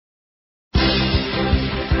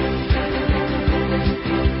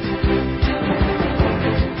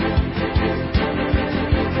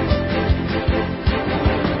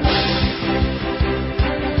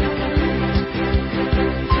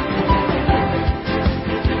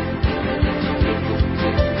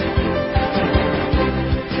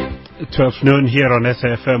12 noon here on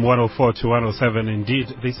SFM 104 to 107. Indeed,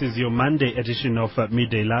 this is your Monday edition of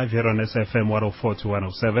Midday Live here on SFM 104 to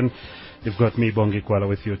 107. You've got me, Bongi Kwala,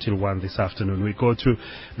 with you till 1 this afternoon. We go to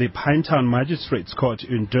the Pinetown Magistrates Court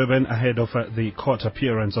in Durban ahead of the court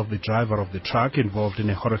appearance of the driver of the truck involved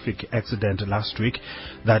in a horrific accident last week,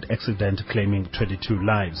 that accident claiming 22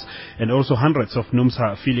 lives. And also hundreds of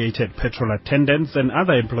NUMSA-affiliated petrol attendants and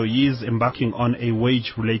other employees embarking on a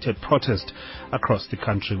wage-related protest across the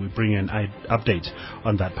country. We bring an update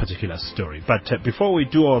on that particular story. But before we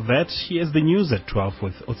do all that, here's the news at 12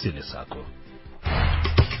 with Otsile Sako.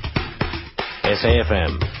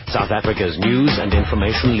 SAFM, South Africa's news and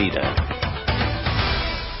information leader.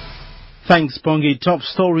 Thanks, Bongi. Top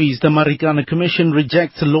stories. The Marikana Commission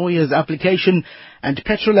rejects lawyers' application and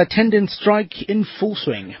petrol attendant strike in full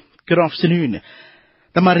swing. Good afternoon.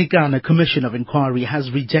 The Marikana Commission of Inquiry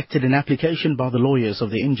has rejected an application by the lawyers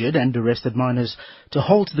of the injured and arrested miners to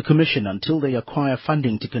halt the commission until they acquire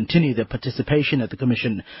funding to continue their participation at the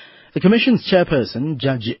commission. The Commission's chairperson,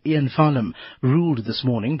 Judge Ian Farnham, ruled this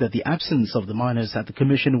morning that the absence of the miners at the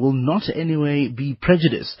Commission will not in any way be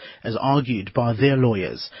prejudice, as argued by their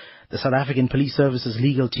lawyers. The South African Police Service's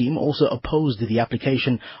legal team also opposed the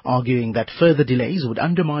application, arguing that further delays would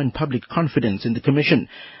undermine public confidence in the Commission.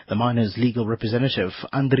 The miners' legal representative,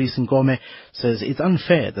 Andries Nkome, says it's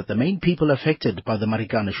unfair that the main people affected by the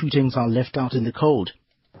Marikana shootings are left out in the cold.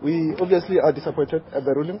 We obviously are disappointed at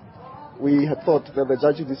the ruling. We had thought that the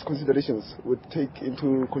judge's considerations would take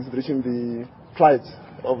into consideration the plight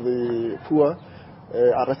of the poor,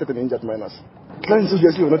 arrested and injured miners. Clients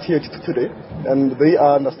obviously were not here today, and they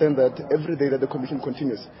understand that every day that the commission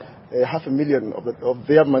continues, 500,000 of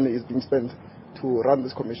their money is being spent to run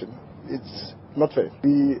this commission. It's not fair.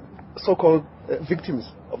 The so-called victims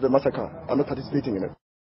of the massacre are not participating in it.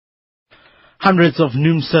 Hundreds of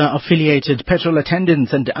NUMSA-affiliated petrol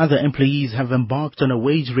attendants and other employees have embarked on a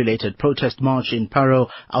wage-related protest march in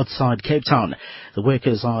Parow outside Cape Town. The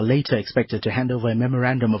workers are later expected to hand over a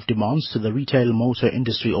memorandum of demands to the Retail Motor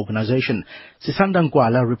Industry Organization. Sisanda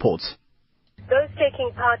Nkwala reports. Those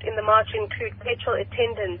taking part in the march include petrol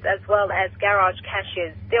attendants as well as garage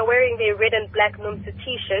cashiers. They're wearing their red and black NUMSA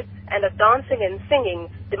t-shirts and are dancing and singing,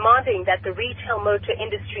 demanding that the retail motor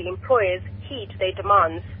industry employers heed their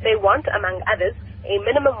demands. They want, among others, a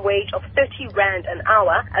minimum wage of 30 Rand an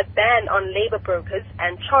hour, a ban on labor brokers,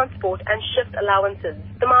 and transport and shift allowances.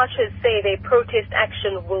 The marchers say their protest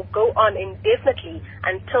action will go on indefinitely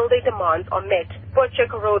until their demands are met.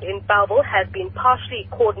 Potchefstroom Road in Bellville has been partially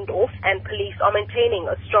cordoned off and police are maintaining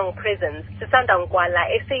a strong presence. Sisanda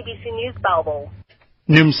Nkwala, SABC News, Bellville.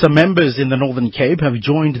 NUMSA members in the Northern Cape have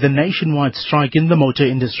joined the nationwide strike in the motor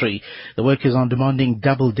industry. The workers are demanding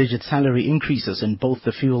double-digit salary increases in both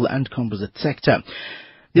the fuel and composite sector.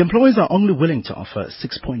 The employers are only willing to offer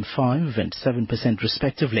 6.5% and 7%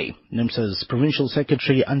 respectively. NUMSA's Provincial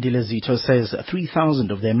Secretary Andile Zito says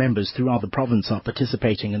 3,000 of their members throughout the province are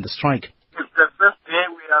participating in the strike. It's the first day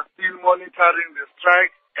we are still monitoring the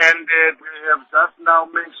strike. And we have just now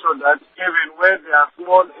made sure that even where there are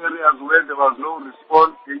small areas where there was no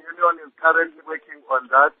response, the union is currently working on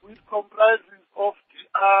that. Which comprises of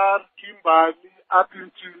DR, Kimberley,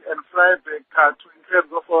 Appleton and Freiburg in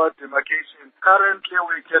terms of our demarcation. Currently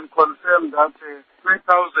we can confirm that 3,000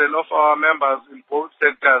 of our members in both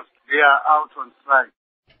sectors, they are out on strike.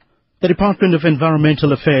 The Department of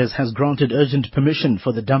Environmental Affairs has granted urgent permission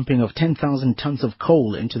for the dumping of 10,000 tons of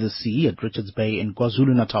coal into the sea at Richards Bay in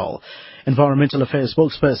KwaZulu-Natal. Environmental Affairs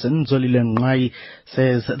spokesperson Zolile Nqai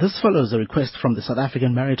says this follows a request from the South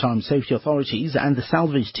African Maritime Safety Authorities and the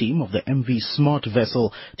salvage team of the MV Smart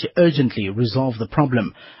vessel to urgently resolve the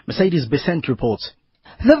problem. Mercedes Besant reports.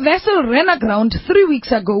 The vessel ran aground 3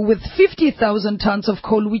 weeks ago with 50,000 tons of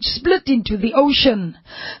coal which split into the ocean.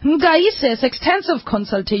 Nqai says extensive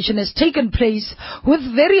consultation has taken place with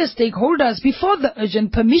various stakeholders before the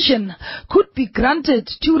urgent permission could be granted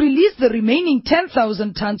to release the remaining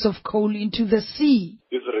 10,000 tons of coal into the sea.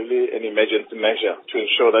 It's really an emergency measure to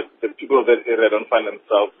ensure that the people of that area don't find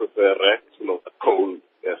themselves with a rack full of coal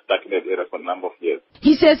stuck in that area for a number of years.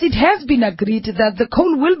 He says it has been agreed that the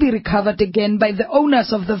coal will be recovered again by the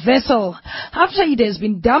owners of the vessel after it has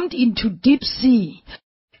been dumped into deep sea.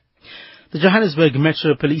 The Johannesburg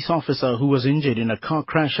Metro police officer who was injured in a car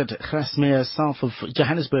crash at Grasmere south of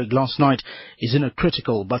Johannesburg last night is in a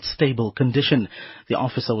critical but stable condition. The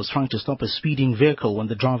officer was trying to stop a speeding vehicle when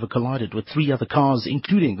the driver collided with 3 other cars,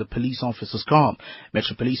 including the police officer's car.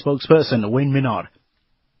 Metro Police spokesperson Wayne Minard.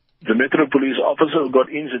 The Metro Police officer who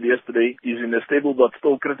got injured yesterday is in a stable but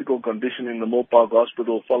still critical condition in the Moore Park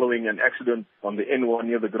Hospital following an accident on the N1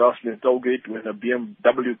 near the Grassland tollgate when a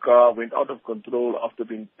BMW car went out of control after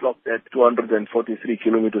being clocked at 243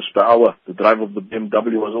 kilometers per hour. The driver of the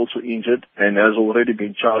BMW was also injured and has already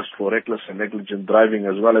been charged for reckless and negligent driving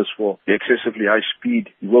as well as for the excessively high speed.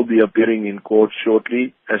 He will be appearing in court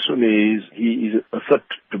shortly as soon as he is fit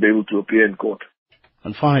to be able to appear in court.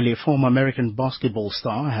 And finally, a former American basketball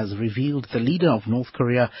star has revealed the leader of North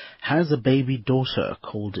Korea has a baby daughter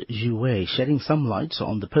called Ju, shedding some light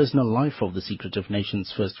on the personal life of the secretive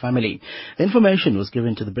nation's first family. The information was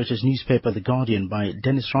given to the British newspaper The Guardian by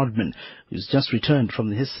Dennis Rodman, who's just returned from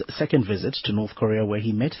his second visit to North Korea, where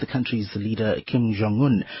he met the country's leader Kim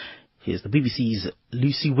Jong-un. Here's the BBC's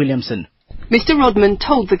Lucy Williamson. Mr. Rodman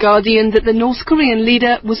told The Guardian that the North Korean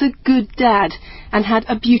leader was a good dad and had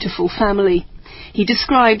a beautiful family. He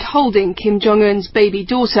described holding Kim Jong-un's baby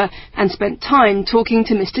daughter and spent time talking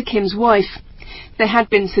to Mr. Kim's wife. There had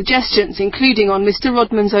been suggestions, including on Mr.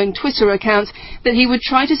 Rodman's own Twitter account, that he would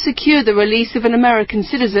try to secure the release of an American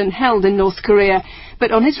citizen held in North Korea.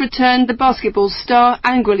 But on his return, the basketball star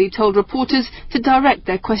angrily told reporters to direct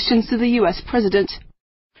their questions to the US president.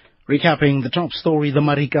 Recapping the top story, the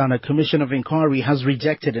Marikana Commission of Inquiry has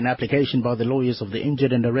rejected an application by the lawyers of the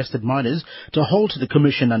injured and arrested miners to halt the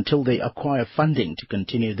commission until they acquire funding to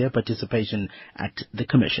continue their participation at the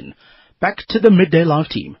commission. Back to the Midday Live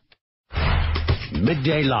team.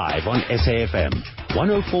 Midday Live on SAFM,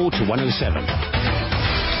 104 to 107.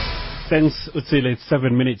 Thanks, Utsile. It's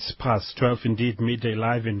 7 minutes past 12 indeed. Midday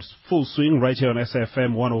Live in full swing right here on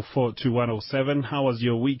SAFM 104 to 107. How was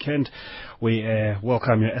your weekend? We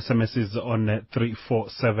welcome your SMSs on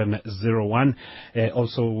 34701.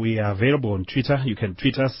 Also, we are available on Twitter. You can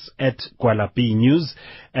tweet us at Gwalapi News,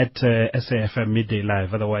 at SAFM Midday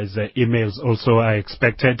Live. Otherwise, emails also are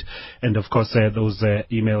expected. And of course, those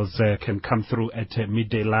emails can come through at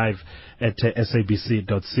middaylive at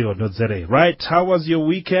sabc.co.za. Right, how was your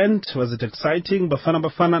weekend? Was it exciting?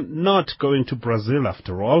 Bafana not going to Brazil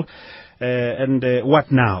after all. And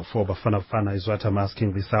what now for Bafana is what I'm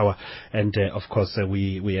asking this hour. And of course,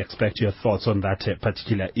 we expect your thoughts on that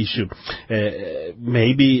particular issue.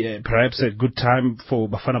 Maybe perhaps a good time for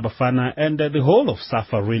Bafana and the whole of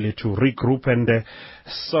SAFA really to regroup and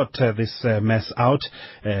sort this mess out.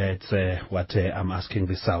 It's what I'm asking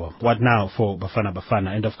this hour. What now for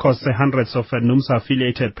Bafana? And of course, hundreds of NUMSA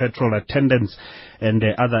affiliated petrol attendants and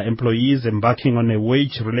other employees embarking on a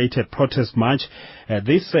wage-related protest march.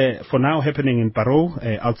 This, for now, happening in Barrow,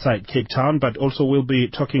 outside Cape Town, but also we'll be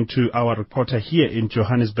talking to our reporter here in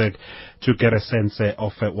Johannesburg to get a sense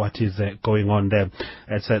of what is going on there.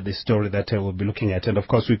 That's the story that we'll be looking at. And of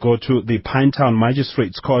course, we go to the Pinetown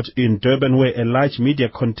Magistrates Court in Durban, where a large media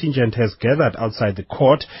contingent has gathered outside the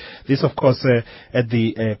court. This, of course, at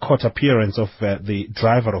the court appearance of the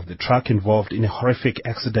driver of the truck involved in a horrific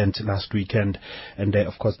accident last weekend. And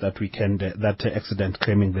of course, that weekend, that accident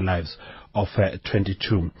claiming the lives of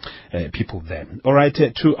 22 people there. All right,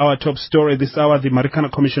 to our top story this hour, the Marikana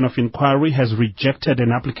Commission of Inquiry has rejected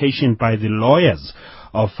an application by the lawyers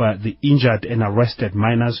of the injured and arrested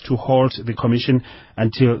miners to halt the commission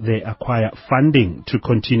until they acquire funding to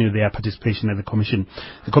continue their participation at the commission.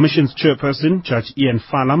 The commission's chairperson, Judge Ian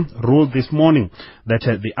Fala, ruled this morning that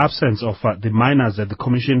the absence of the miners at the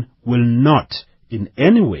commission will not in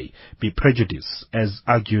any way be prejudice, as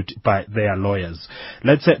argued by their lawyers.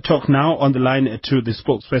 Let's talk now on the line to the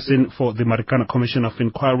spokesperson for the Marikana Commission of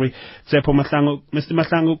Inquiry, Tsepo Mahlangu. Mr.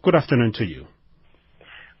 Mahlangu, good afternoon to you.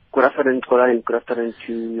 Good afternoon, Kola, and good afternoon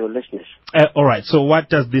to your listeners. All right, so what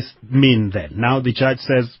does this mean then? Now the judge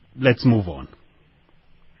says, let's move on.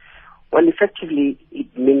 Well, effectively,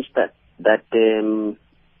 it means that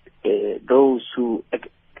those who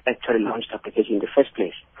actually launched the application in the first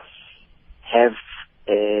place have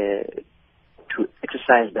to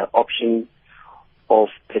exercise the option of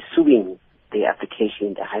pursuing the application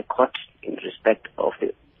in the High Court in respect of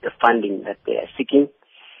the funding that they are seeking,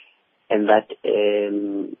 and that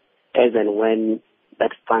as and when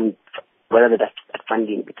that fund, whether that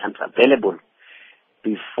funding becomes available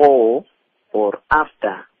before or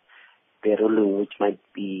after the ruling, which might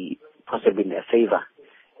be possibly in their favor,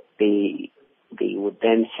 they would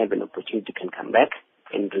then have an opportunity to come back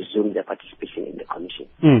and resume their participation in the commission.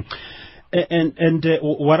 And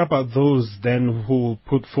what about those then who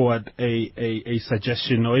put forward a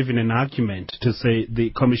suggestion or even an argument to say the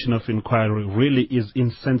Commission of Inquiry really is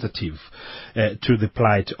insensitive to the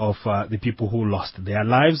plight of the people who lost their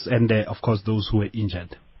lives and, of course, those who were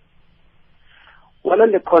injured? Well,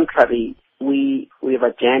 on the contrary, we have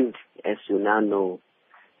adjourned, as you now know.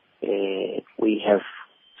 We have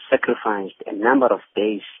sacrificed a number of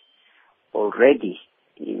days already,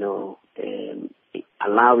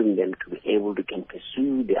 allowing them to be able to can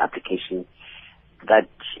pursue the application that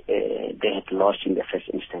they had lodged in the first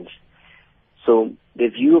instance. So the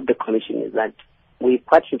view of the Commission is that we're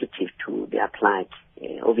quite sensitive to the applied.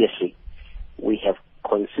 Obviously, we have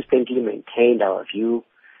consistently maintained our view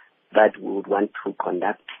that we would want to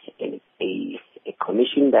conduct a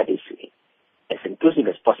commission that is as inclusive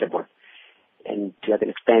as possible. And to that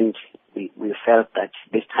extent, we felt that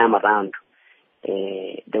this time around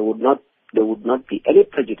there would not be any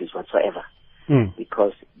prejudice whatsoever,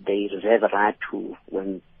 because they reserve a right to,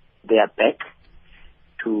 when they are back,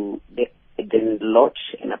 to then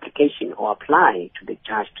lodge an application or apply to the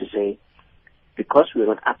judge to say, because we are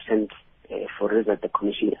not absent for reasons that the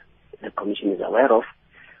commission is aware of,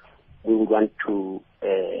 we would want to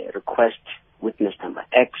request witness number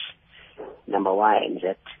X, number Y, and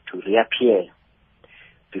Z to reappear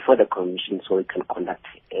before the commission so we can conduct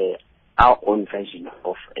our own version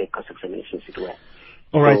of a cross-examination, as it were.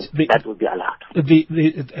 All right. So that would be allowed.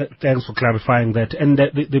 Thanks for clarifying that. And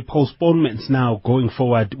the postponements now going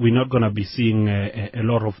forward, we're not going to be seeing a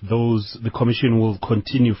lot of those. The Commission will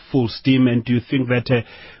continue full steam. And do you think that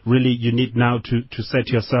really you need now to set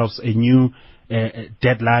yourselves a new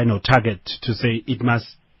deadline or target to say it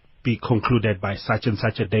must be concluded by such and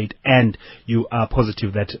such a date, and you are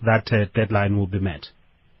positive that that deadline will be met?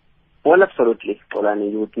 Well, absolutely,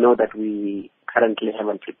 Polani. You would know that we currently have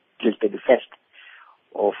until 31st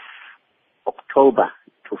of October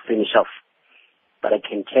to finish off. But I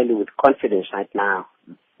can tell you with confidence right now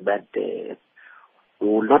that we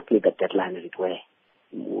will not meet that deadline, as it were.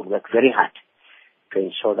 We will work very hard to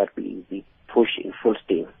ensure that we push in full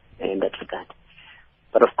steam in that regard.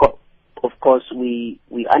 But of course, we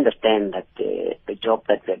understand that the job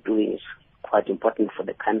that we are doing is quite important for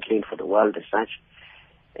the country and for the world as such.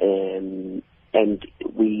 And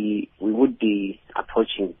we would be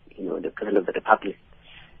approaching, the President of the Republic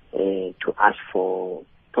to ask for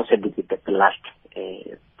possibly the last,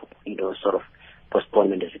 sort of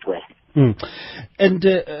postponement, as it were. And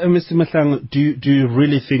Mr. Mahlangu, do you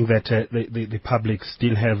really think that the public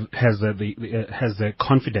still has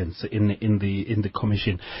confidence in the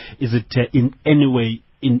Commission? Is it in any way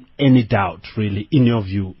in any doubt, really, in your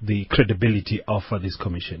view, the credibility of this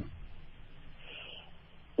Commission?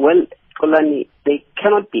 Well, Kolani, there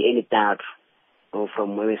cannot be any doubt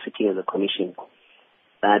from where we're sitting as a Commission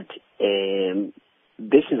that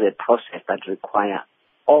this is a process that requires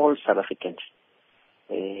all South Africans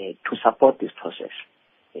to support this process.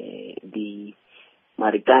 The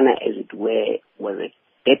Marikana, as it were, was a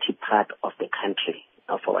dirty part of the country,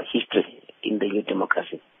 of our history in the new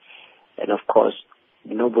democracy. And of course,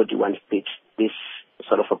 nobody wants this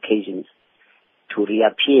sort of occasions to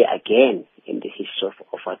reappear again in the history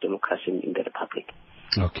of our democracy in the Republic.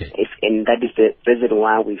 Okay. And that is the reason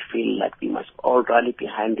why we feel that we must all rally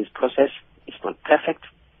behind this process. It's not perfect.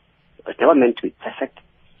 It was never meant to be perfect.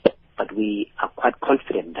 But we are quite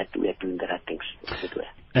confident that we are doing the right things, as it were.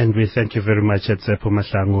 And we thank you very much, Tsepo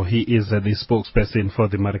Mahlangu. He is the spokesperson for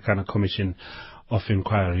the Marikana Commission of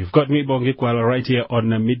Inquiry. You've got me, Bongi Kwala, right here on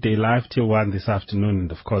Midday Live till 1 this afternoon.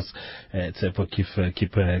 And of course, Tsepo keeps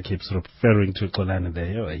referring to Xolani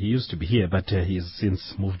there. He used to be here, but he's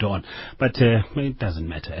since moved on. But it doesn't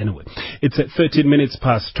matter anyway. It's at 13 minutes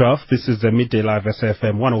past 12. This is Midday Live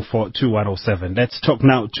SFM 104 to 107. Let's talk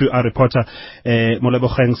now to our reporter,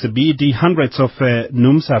 Molebogang Sebidi. Hundreds of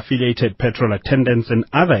NUMSA-affiliated petrol attendants and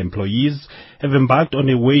other employees have embarked on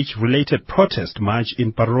a wage-related protest march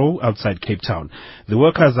in Parow outside Cape Town. The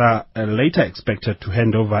workers are later expected to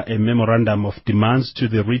hand over a memorandum of demands to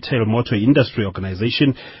the Retail Motor Industry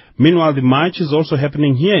Organization. Meanwhile, the march is also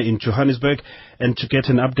happening here in Johannesburg. And to get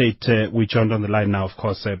an update, we joined on the line now, of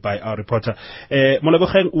course, by our reporter.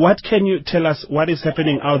 Molebogang, what can you tell us what is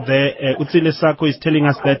happening out there? Utsile Sako is telling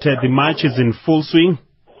us that the march is in full swing.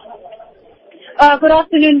 Good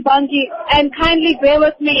afternoon, Bongi, and kindly bear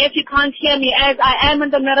with me if you can't hear me, as I am in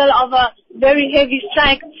the middle of a very heavy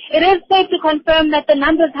strike. It is safe to confirm that the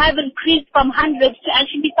numbers have increased from hundreds to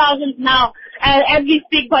actually thousands now. As we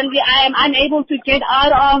speak, Bongi, I am unable to get out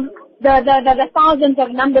of the thousands of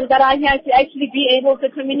numbers that are here to actually be able to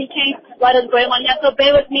communicate what is going on here. So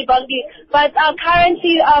bear with me, Bongi. But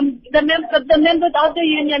currently, the members of the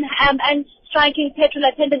union and striking petrol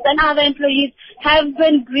attendants and other employees have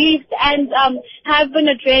been briefed and have been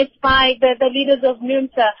addressed by the leaders of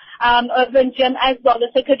NUMSA. Urban Jim as well,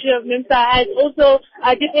 the secretary of NUMSA, has also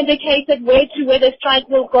just indicated where the strike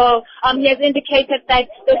will go. He has indicated that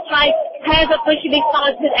the strike has officially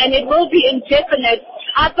started and it will be indefinite.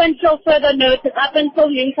 up until further notice, up until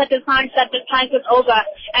NUMSA decides that the strike is over,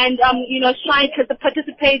 and strikers, the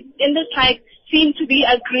participants in the strike seem to be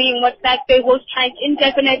agreeing with that they will strike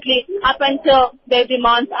indefinitely up until their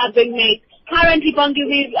demands are being made. Currently,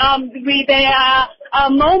 Bongi, they are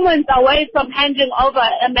moments away from handing over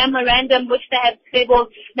a memorandum which they have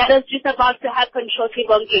tabled that is just about to happen shortly,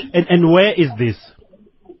 Bongi. And where is this?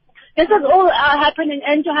 This is all happening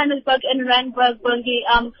in Johannesburg and Randburg, Bongi.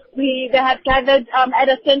 They have gathered at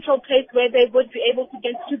a central place where they would be able to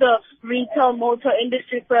get to the retail motor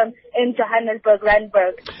industry firm in Johannesburg,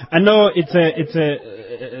 Randburg. I know it's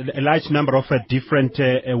a large number of different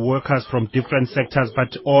workers from different sectors,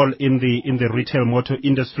 but all in the retail motor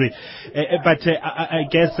industry. I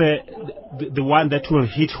guess the one that will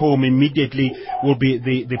hit home immediately will be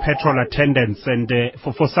the petrol attendants. And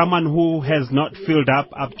for someone who has not filled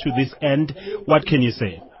up to this end, what can you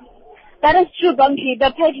say? That is true, Bongi.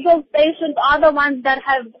 The petrol stations are the ones that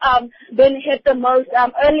have been hit the most.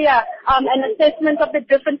 Earlier, an assessment of the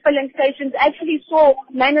different filling stations actually saw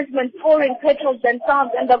management pouring petrol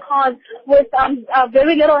themselves in the cars with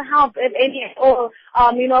very little help, if any at all.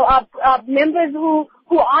 Members who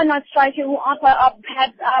are not striking, who are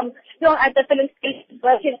perhaps still at the filling stations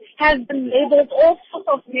working, have been labeled all sorts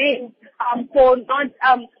of names for not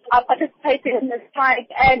participating in the strike.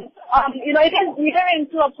 And, it is nearing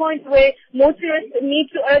to a point where motorists need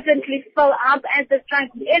to urgently fill up as the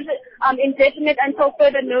strike is indefinite until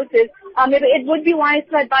further notice. It would be wise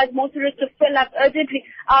to advise motorists to fill up urgently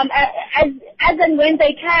as and when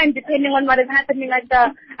they can, depending on what is happening at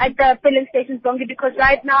the filling stations, Bongi, because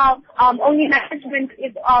right now only management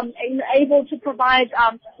is able to provide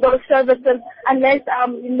those services unless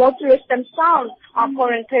motorists themselves are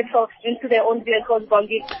pouring petrol into their own vehicles,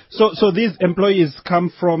 Bongi. So these employees come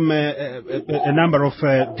from a number of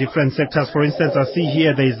different sectors. For instance, I see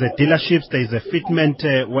here there is dealerships, there is fitment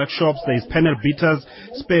workshops, there is panel beaters,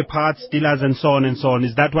 spare parts dealers, and so on and so on.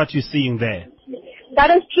 Is that what you're seeing there? That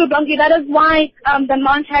is true, Bongi. That is why the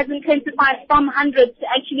march has intensified from hundreds to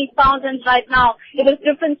actually thousands right now. It is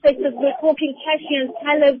different sectors. We're talking cashiers,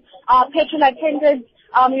 tellers, petrol attendants,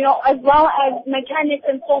 as well as mechanics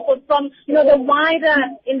and so forth from, the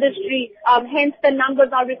wider industry. Hence the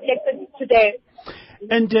numbers are reflected today.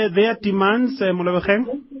 And their demands,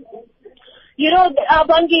 Molebogeng?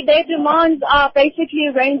 Bongi, their demands are basically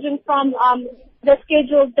ranging from the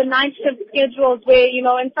schedules, the night shift schedules, where, in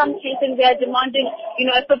some cases they are demanding,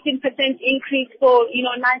 a 15% increase for,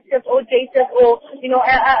 night shift or day shift, or,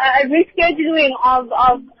 a rescheduling of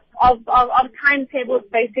timetables,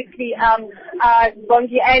 basically,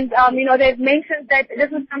 Bongi. And, they've mentioned that this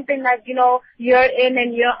is something that, year in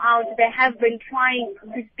and year out, they have been trying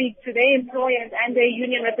to speak to their employers and their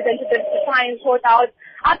union representatives to try and sort out,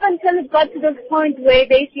 up until it got to this point where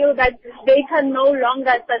they feel that they can no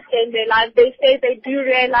longer sustain their lives. They say they do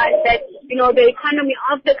realize that, the economy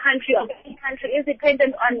of the country, is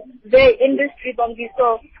dependent on their industry, Bongi.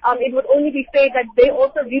 So, it would only be fair that they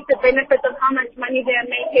also reap the benefits of how much money they are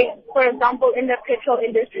making, for example, in the petrol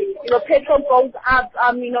industry. Petrol goes up,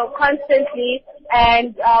 constantly,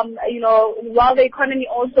 and, while the economy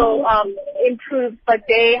also improves, but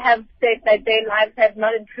they have said that their lives have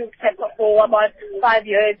not improved for about 5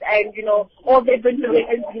 years, and, all they've been doing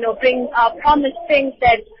is, bring promised things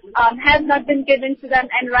that have not been given to them,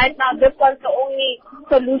 and right now this was the only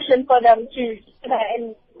solution for them to,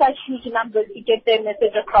 in such huge numbers, to get their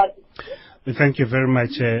message across. Thank you very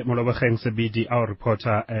much, Molebogeng Sebidi, our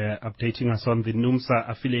reporter, updating us on the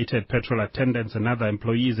NUMSA-affiliated petrol attendants and other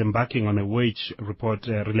employees embarking on a wage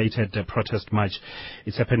report-related protest march.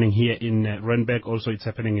 It's happening here in Randburg. Also, it's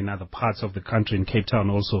happening in other parts of the country. In Cape Town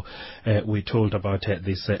also, we're told about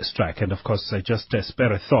this strike. And, of course, just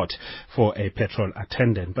spare a thought for a petrol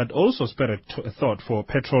attendant, but also spare a thought for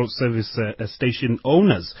petrol service station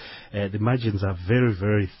owners. The margins are very,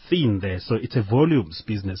 very thin there, so it's a volumes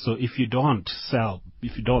business. So if you don't sell,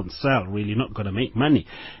 really, you're not going to make money,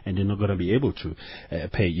 and you're not going to be able to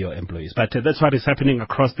pay your employees. But that's what is happening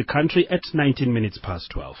across the country at 19 minutes past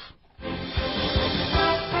 12.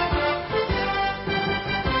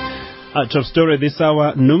 Top story this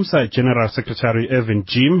hour, NUMSA General Secretary Irvin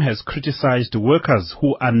Jim has criticized workers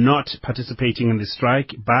who are not participating in the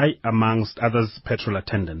strike by, amongst others, petrol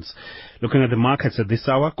attendants. Looking at the markets at this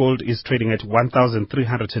hour, gold is trading at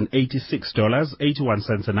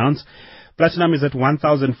 $1,386.81 an ounce. Platinum is at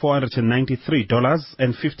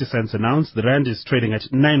 $1,493.50 an ounce. The rand is trading at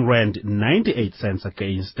R9.98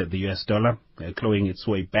 against the US dollar, clawing its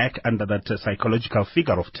way back under that psychological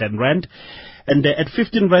figure of 10 rand. And at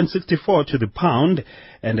 15 rand 64 to the pound,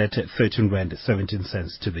 and at 13 rand 17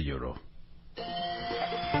 cents to the euro.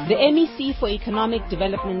 The MEC for Economic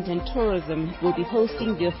Development and Tourism will be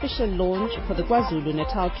hosting the official launch for the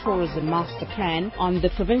KwaZulu-Natal Tourism Master Plan on the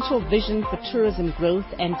Provincial Vision for Tourism Growth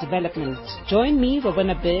and Development. Join me,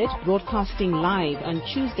 Robina Bird, broadcasting live on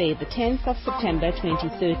Tuesday, the 10th of September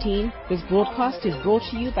 2013. This broadcast is brought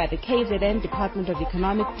to you by the KZN Department of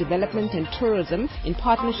Economic Development and Tourism in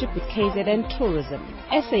partnership with KZN Tourism.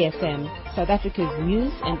 SAFM, South Africa's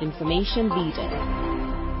news and information leader.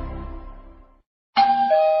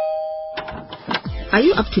 Are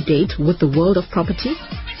you up to date with the world of property?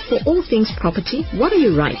 For all things property, what are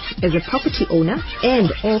your rights as a property owner and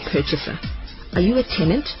or purchaser? Are you a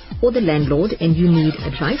tenant or the landlord and you need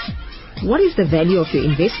advice? What is the value of your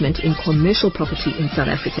investment in commercial property in South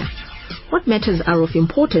Africa? What matters are of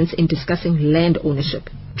importance in discussing land ownership?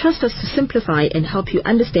 Trust us to simplify and help you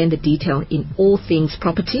understand the detail in all things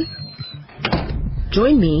property.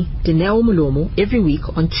 Join me, Dineo Mulomo, every week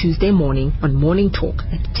on Tuesday morning on Morning Talk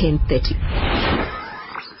at 10:30.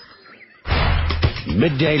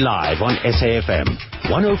 Midday Live on SAFM,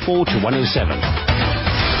 104 to 107.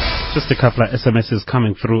 Just a couple of SMSs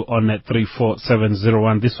coming through on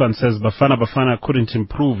 34701. This one says, Bafana couldn't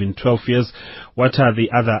improve in 12 years. What are the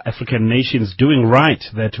other African nations doing right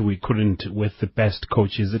that we couldn't with the best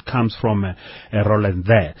coaches? It comes from Roland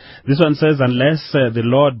there. This one says, unless the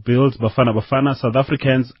Lord builds Bafana, South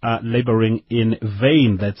Africans are laboring in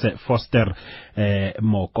vain. That's Foster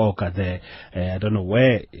Mokoka there. I don't know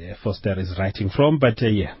where Foster is writing from, but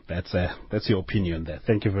yeah, that's your opinion there.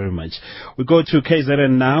 Thank you very much. We go to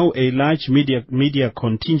KZN now. A large media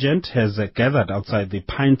contingent has gathered outside the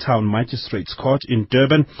Pinetown Magistrates Court in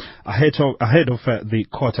Durban ahead of the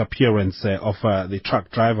court appearance of the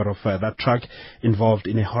truck driver of that truck involved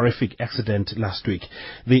in a horrific accident last week.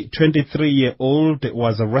 The 23-year-old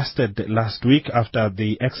was arrested last week after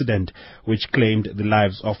the accident, which claimed the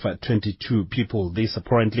lives of 22 people. This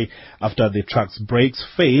apparently after the truck's brakes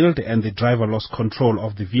failed and the driver lost control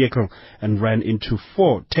of the vehicle and ran into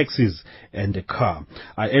 4 taxis and a car.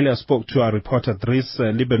 I earlier spoke to our reporter Dries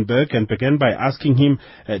Liebenberg and began by asking him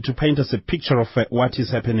to paint us a picture of what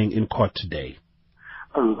is happening in court today.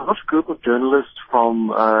 A large group of journalists from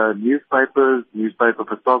newspapers, newspaper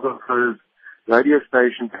photographers, radio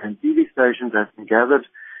stations and TV stations have been gathered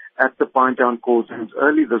at the Pinetown court since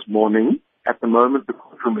early this morning. At the moment, the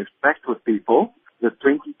courtroom is packed with people. The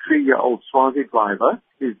 23-year-old Swazi driver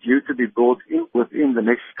is due to be brought in within the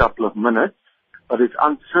next couple of minutes, but it's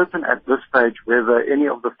uncertain at this stage whether any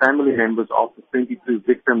of the family members of the 22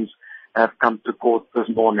 victims have come to court this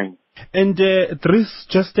morning. And Dries,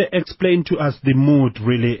 just explain to us the mood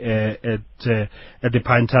really at the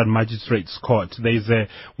Pinetown Magistrates Court.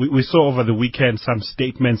 We saw over the weekend some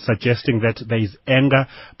statements suggesting that there is anger,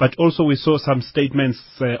 but also we saw some statements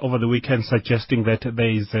over the weekend suggesting that there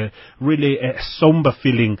is really a somber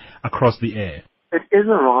feeling across the air. It is a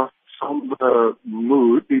rather somber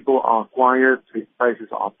mood. People are quiet, their faces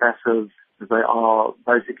are passive. They are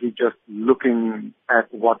basically just looking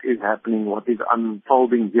at what is happening, what is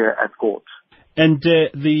unfolding here at court. And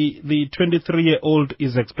the 23-year-old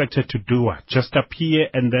is expected to do what? Just appear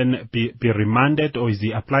and then be remanded, or is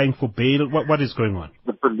he applying for bail? What is going on?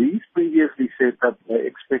 The police previously said that they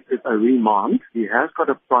expected a remand. He has got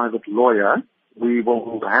a private lawyer. We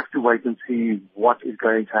will have to wait and see what is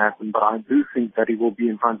going to happen, but I do think that he will be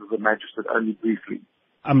in front of the magistrate only briefly.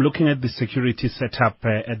 I'm looking at the security setup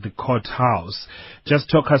at the courthouse. Just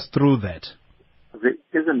talk us through that. There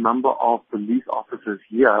is a number of police officers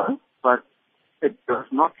here, but it does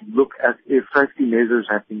not look as if safety measures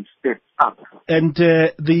have been stepped up. And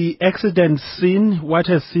the accident scene, what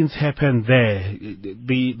has since happened there?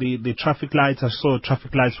 The traffic lights, I saw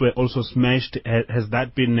traffic lights were also smashed. Has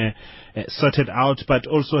that been sorted out? But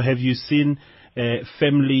also, have you seen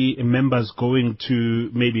family members going to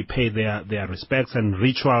maybe pay their respects and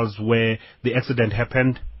rituals where the accident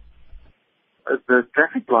happened? The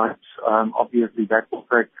traffic lights, obviously, that will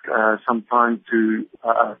take some time to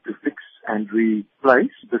fix and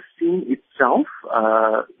replace. The scene itself,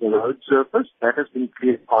 the road surface, that has been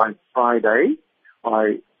cleared by Friday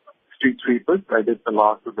by street sweepers. They did the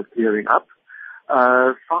last of the clearing up.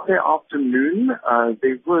 Friday afternoon,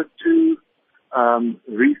 there were 2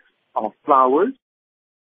 wreaths of flowers.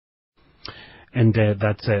 And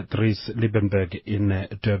that's Dries Liebenberg in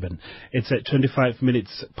Durban. It's 25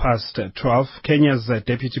 minutes past 12. Kenya's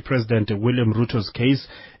Deputy President William Ruto's case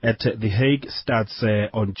at The Hague starts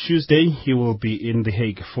on Tuesday. He will be in The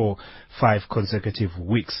Hague for 5 consecutive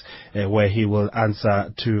weeks, where he will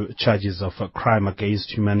answer to charges of crime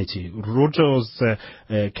against humanity. Ruto's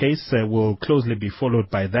case will closely be followed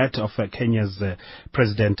by that of Kenya's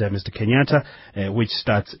President, Mr. Kenyatta, which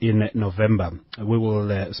starts in November. We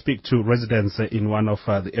will speak to residents in one of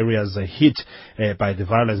the areas hit by the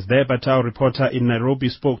violence there, but our reporter in Nairobi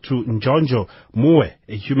spoke to Njonjo Mue,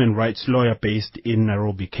 a human rights lawyer based in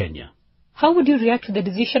Nairobi, Kenya. How would you react to the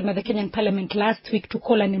decision by the Kenyan Parliament last week to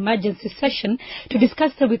call an emergency session to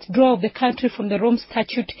discuss the withdrawal of the country from the Rome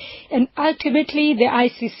Statute and ultimately the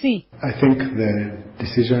ICC? I think the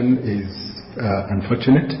decision is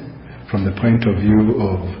unfortunate from the point of view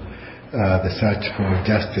of the search for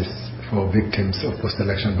justice for victims of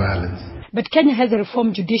post-election violence. But Kenya has a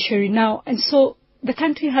reformed judiciary now, and so the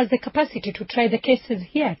country has the capacity to try the cases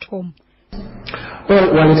here at home.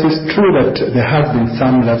 Well, while it is true that there has been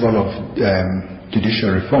some level of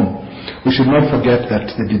judicial reform, we should not forget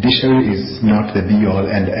that the judiciary is not the be-all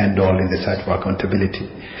and end-all in the search for accountability.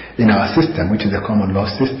 In our system, which is a common law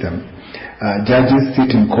system, judges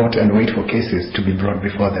sit in court and wait for cases to be brought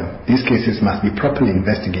before them. These cases must be properly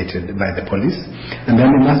investigated by the police, and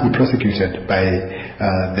then they must be prosecuted by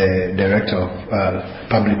the Director of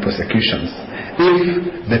Public Prosecutions.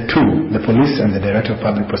 If the two, the police and the Director of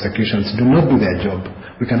Public Prosecutions, do not do their job,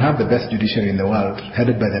 we can have the best judiciary in the world,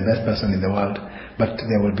 headed by the best person in the world, but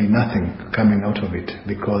there will be nothing coming out of it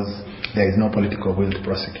because there is no political will to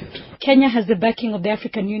prosecute. Kenya has the backing of the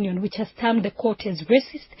African Union, which has termed the court as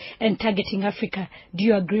racist and targeting Africa. Do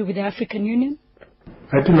you agree with the African Union?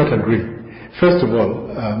 I do not agree. First of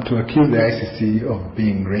all, to accuse the ICC of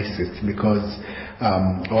being racist because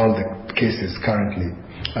all the cases currently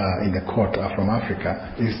in the court are from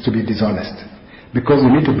Africa is to be dishonest. Because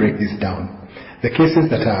we need to break this down. The cases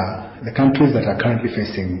that are, the countries that are currently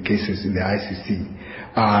facing cases in the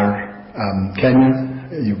ICC are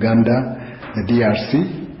Kenya, Uganda, the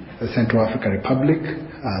DRC, the Central African Republic,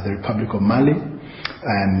 the Republic of Mali,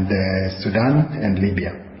 and Sudan and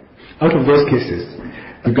Libya. Out of those cases,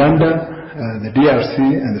 Uganda, the DRC,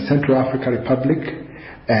 and the Central African Republic,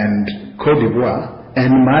 and Cote d'Ivoire,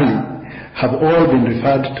 and Mali have all been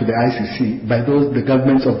referred to the ICC by the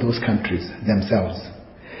governments of those countries themselves.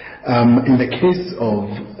 In the case of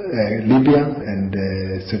Libya and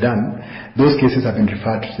Sudan, those cases have been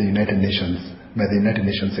referred to the United Nations by the United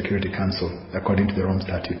Nations Security Council, according to the Rome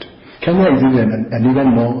Statute. Kenya is an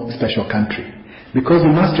even more special country, because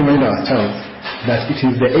we must remind ourselves that it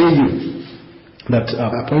is the AU that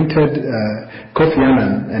appointed Kofi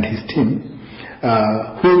Annan and his team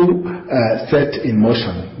who set in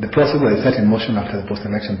motion, the process that is set in motion after the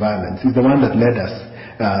post-election violence is the one that led us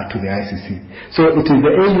to the ICC. So it is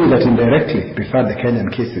the AU that indirectly referred the Kenyan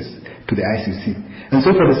cases to the ICC. And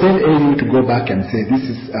so for the same AU to go back and say this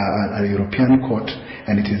is a European court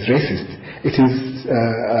and it is racist, it is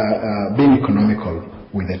being economical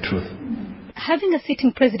with the truth. Having a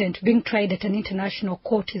sitting president being tried at an international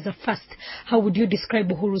court is a first. How would you describe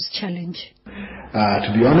Uhuru's challenge? To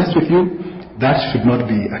be honest with you, that should not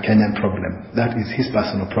be a Kenyan problem. That is his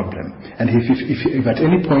personal problem. And if at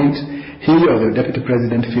any point he or the deputy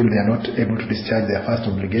president feel they are not able to discharge their first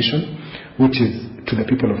obligation, which is to the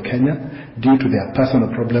people of Kenya, due to their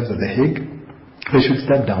personal problems at The Hague, they should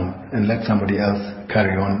step down and let somebody else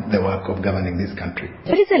carry on the work of governing this country.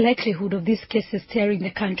 What is the likelihood of these cases tearing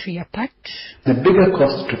the country apart? The bigger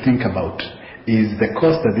cost to think about is the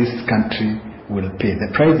cost that this country will pay, the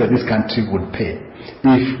price that this country would pay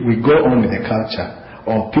if we go on with the culture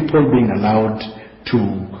of people being allowed to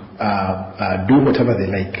do whatever they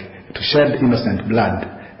like, to shed innocent blood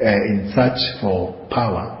in search for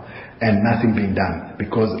power and nothing being done,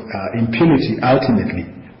 because impunity ultimately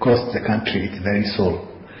costs the country its very soul.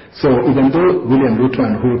 So even though William Ruto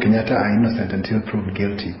and Uhuru Kenyatta are innocent until proved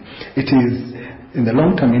guilty, it is in the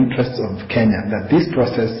long-term interests of Kenya that this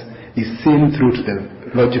process is seen through to the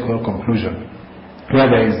logical conclusion, where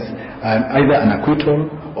there is either an acquittal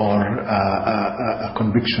or a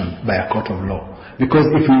conviction by a court of law. Because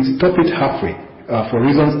if we stop it halfway, for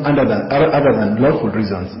reasons other than lawful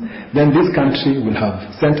reasons, then this country will have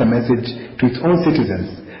sent a message to its own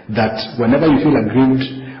citizens that whenever you feel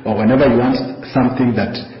aggrieved or whenever you want something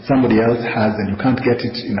that somebody else has and you can't get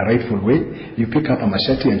it in a rightful way, you pick up a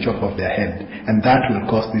machete and chop off their head. And that will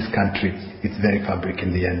cost this country its very fabric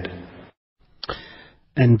in the end.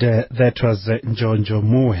 And that was Njonjo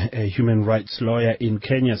Moe, a human rights lawyer in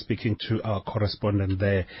Kenya, speaking to our correspondent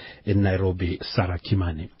there in Nairobi, Sarah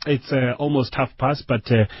Kimani. It's almost past,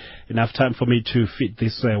 but enough time for me to fit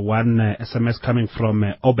this one SMS coming from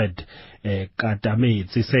Obed Kadamid.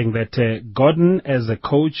 He's saying that Gordon, as a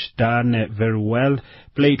coach, done very well,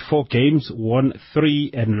 played 4 games, won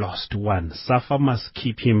 3 and lost 1. Safa must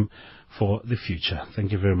keep him for the future.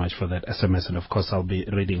 Thank you very much for that SMS, and of course I'll be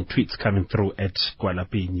reading tweets coming through at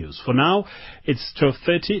Kwalapi News. For now, it's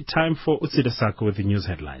 12:30, time for Utsida Sako with the news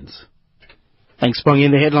headlines. Thanks, Bongi.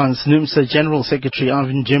 In the headlines, NUMSA General Secretary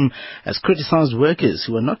Arvin Jim has criticized workers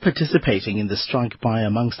who are not participating in the strike by,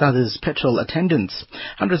 amongst others, petrol attendants.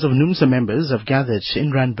 Hundreds of NUMSA members have gathered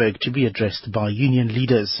in Randburg to be addressed by union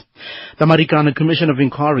leaders. The Marikana Commission of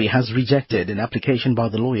Inquiry has rejected an application by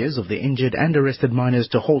the lawyers of the injured and arrested miners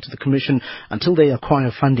to halt the commission until they acquire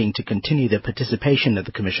funding to continue their participation at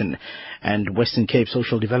the commission. And Western Cape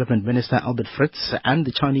Social Development Minister Albert Fritz and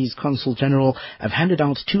the Chinese Consul General have handed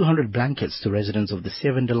out 200 blankets to residents of the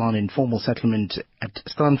Seven Delan informal settlement at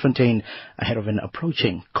Strandfontein ahead of an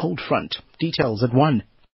approaching cold front. Details at 1.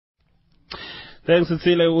 Thanks,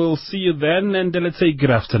 Cecilia. We'll see you then. And let's say good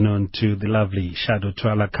afternoon to the lovely Shadow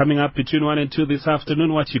Twala. Coming up between 1 and 2 this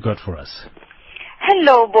afternoon, what you got for us?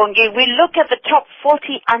 Hello, Bongi. We look at the top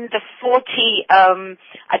 40 under 40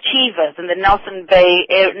 achievers in the Nelson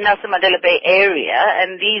Mandela Bay area,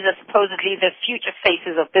 and these are supposedly the future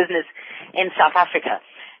faces of business in South Africa.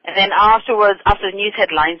 And then afterwards, after the news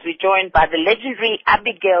headlines, we're joined by the legendary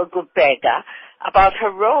Abigail Gubega about her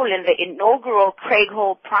role in the inaugural Craig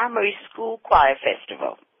Hall Primary School Choir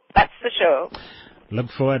Festival. That's the show. Look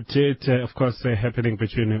forward to it, of course, happening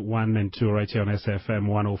between 1 and 2 right here on SFM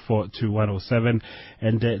 104 to 107.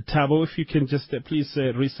 And Tabo, if you can just please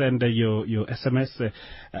resend your SMS,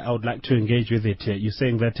 I would like to engage with it. You're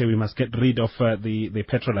saying that we must get rid of the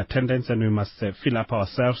petrol attendants and we must fill up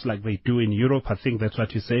ourselves like they do in Europe. I think that's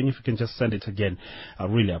what you're saying. If you can just send it again, I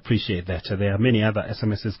really appreciate that. There are many other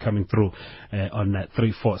SMSs coming through on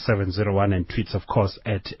 34701 and tweets, of course,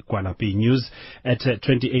 at Kwalapi News at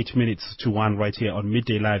 28 minutes to 1 right here on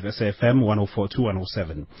Midday Live SAFM 104 to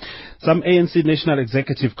 107. Some ANC National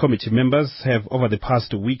Executive Committee members have over the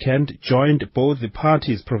past weekend joined both the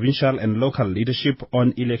party's provincial and local leadership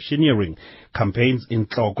on electioneering campaigns in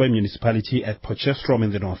Tlokwe municipality at Potchefstroom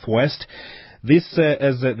in the northwest. This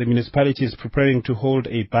as the municipality is preparing to hold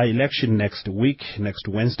a by-election next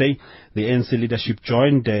Wednesday. The ANC leadership,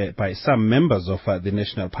 joined by some members of the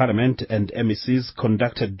National Parliament and MECs,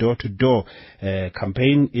 conducted door-to-door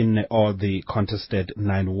campaign in all the contested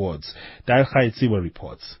 9 wards. Dai Khaitsiwa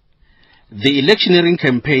reports. The electioneering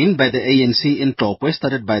campaign by the ANC in Tlokwe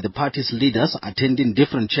started by the party's leaders attending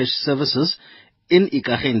different church services in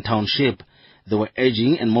Ikageng Township. They were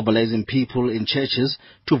urging and mobilizing people in churches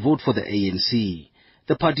to vote for the ANC.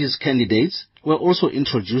 The party's candidates were also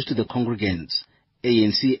introduced to the congregants.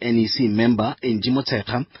 ANC NEC member Enji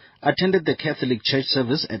Motsekga attended the Catholic Church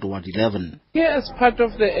service at Ward 11. Here as part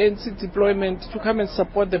of the ANC deployment to come and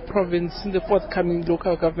support the province in the forthcoming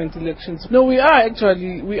local government elections. No, we are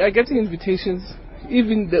getting invitations,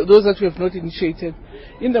 even those that we have not initiated.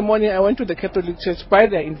 In the morning I went to the Catholic Church by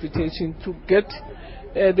their invitation to get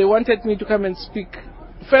they wanted me to come and speak,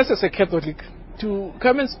 first as a Catholic, to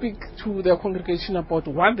come and speak to their congregation about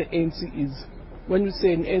what the ANC is. When we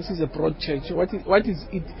say an ANC is a broad church, what is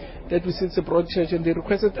it that we say it's a broad church? And they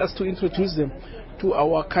requested us to introduce them to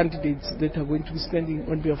our candidates that are going to be standing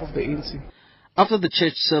on behalf of the ANC. After the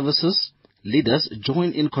church services, leaders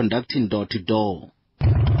joined in conducting door-to-door.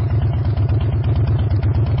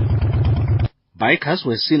 Bikers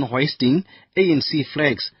were seen hoisting ANC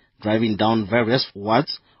flags, driving down various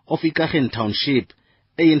wards of Ikageng Township.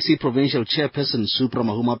 ANC Provincial Chairperson Supra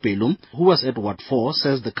Mahuma Pelum, who was at Ward 4,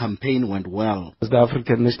 says the campaign went well. The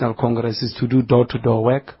African National Congress is to do door-to-door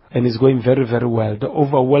work, and it's going very, very well. The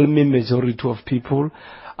overwhelming majority of people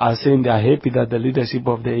are saying they are happy that the leadership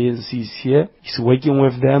of the ANC is here, is working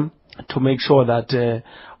with them to make sure that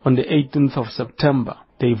on the 18th of September,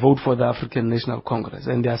 they vote for the African National Congress.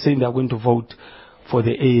 And they are saying they are going to vote for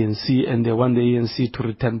the ANC, and they want the ANC to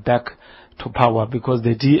return back to power because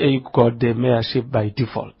the DA got the mayorship by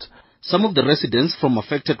default. Some of the residents from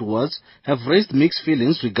affected wards have raised mixed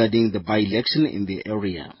feelings regarding the by-election in the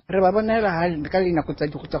area.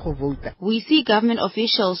 We see government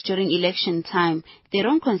officials during election time. They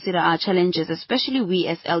don't consider our challenges, especially we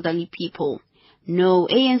as elderly people. No,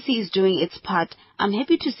 ANC is doing its part. I'm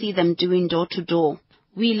happy to see them doing door-to-door.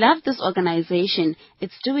 We love this organization.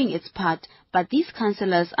 It's doing its part, but these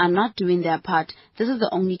councillors are not doing their part. This is the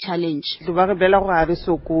only challenge.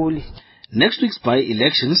 Next week's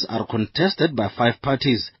by-elections are contested by 5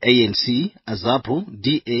 parties: ANC, AZAPO,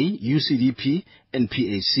 DA, UCDP, and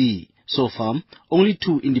PAC. So far, only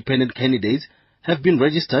 2 independent candidates have been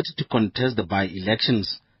registered to contest the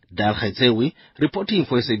by-elections. Dal Khaitsewi, reporting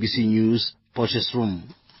for SABC News, Potchefstroom.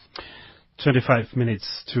 25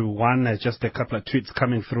 minutes to 1. Just a couple of tweets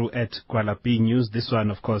coming through at Kuala News. This one,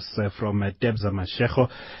 of course, from Debza Mashego,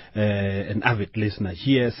 an avid listener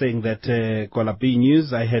here, saying that Kuala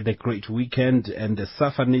News, I had a great weekend and the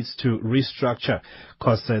SAFA needs to restructure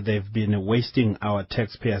because they've been wasting our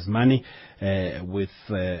taxpayers' money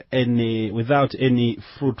without any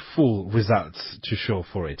fruitful results to show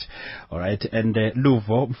for it. All right. And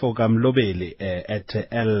Luvo Mfogam Lobeli at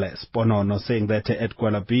El Sponono saying that at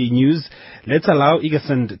Kuala News, let's allow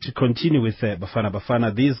Igasand to continue with Bafana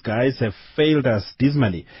Bafana. These guys have failed us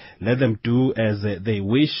dismally. Let them do as they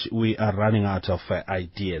wish. We are running out of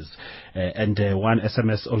ideas. And one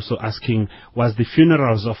SMS also asking, was the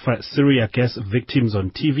funerals of Syria gas victims on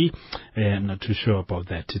TV? I'm not too sure about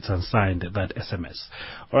that. It's unsigned, that SMS.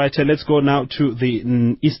 All right, let's go now to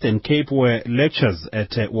the Eastern Cape, where lectures at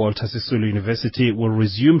Walter Sisulu University will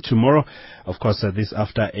resume tomorrow. Of course, this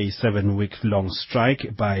after a 7-week-long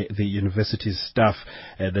strike by the university's staff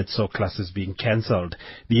that saw classes being cancelled.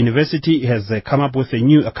 The university has come up with a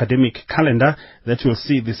new academic calendar that will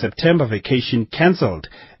see the September vacation cancelled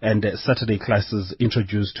and Saturday classes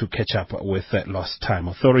introduced to catch up with lost time.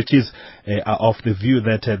 Authorities are of the view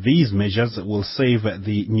that these measures will save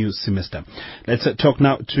the new semester. Let's talk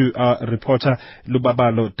now to our reporter,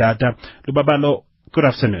 Lubabalo Dada. Lubabalo, good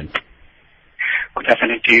afternoon. Good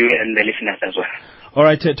afternoon to you and the listeners as well. All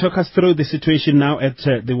right, talk us through the situation now at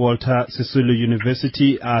the Walter Sisulu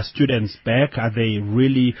University. Are students back? Are they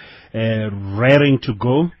really raring to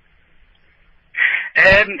go?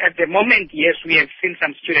 At the moment, yes, we have seen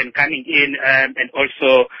some students coming in and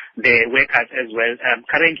also the workers as well.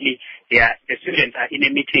 Currently, the students are in a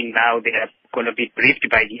meeting now. They are going to be briefed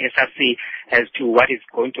by the SRC as to what is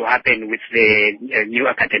going to happen with the new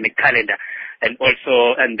academic calendar. And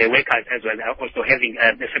also, the workers as well are also having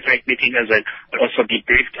a separate meeting as well, will also be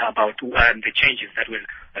briefed about the changes that will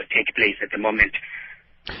take place at the moment.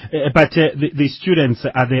 But the students,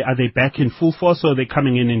 are they back in full force, or are they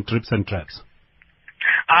coming in drips and drabs?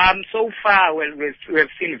 So far, well,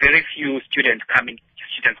 we've seen very few students coming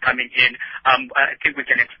in. I think we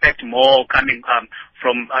can expect more coming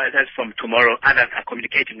from tomorrow. Others are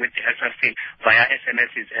communicating with the SRC via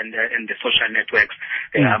SMSs and the social networks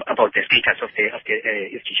about the status of the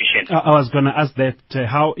institution. I was going to ask that.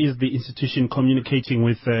 How is the institution communicating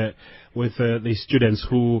with the students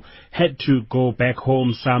who had to go back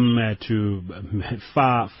home, some to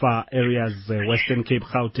far areas, Western Cape,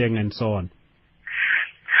 Gauteng, and so on?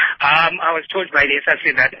 I was told by the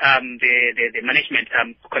SRC that the management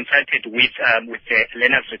consulted with the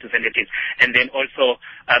learners' representatives, and then also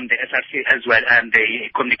the SRC as well, and they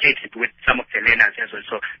communicated with some of the learners as well.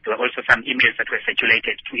 So there were also some emails that were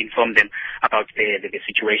circulated to inform them about the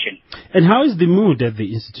situation. And how is the mood at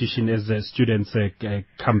the institution as students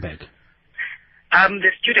come back?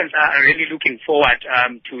 The students are really looking forward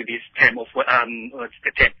to this term of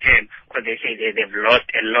the third term, because they say they've lost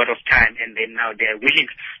a lot of time, and then now they're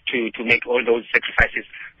willing to make all those sacrifices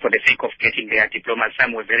for the sake of getting their diplomas.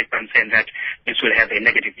 Some were very concerned that this will have a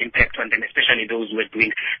negative impact on them, especially those who are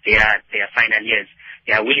doing their final years.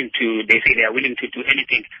 They say they are willing to do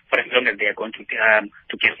anything for as long as they are going to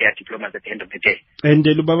get their diplomas at the end of the day. And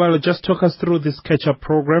Lubabalo, just talk us through this catch-up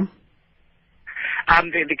program.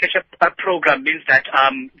 The catch-up program means that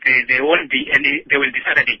there will be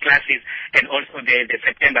Saturday classes, and also the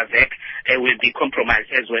September VEC will be compromised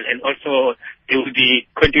as well, and also they will be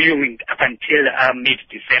continuing up until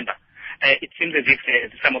mid-December. It seems as if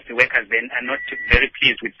some of the workers then are not very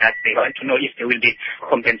pleased with that. They want to know if they will be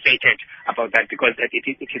compensated about that, because it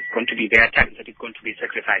is going to be their time that is going to be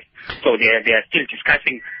sacrificed. So they are still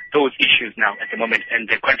discussing those issues now at the moment, and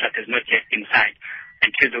the contract has not yet been signed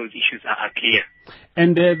until those issues are clear.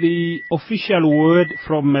 And the official word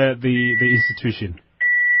from the institution?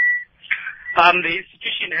 The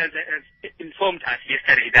institution has informed us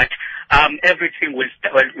yesterday that everything will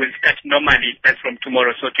start normally as from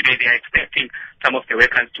tomorrow. So today they are expecting some of the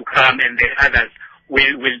workers to come, and the others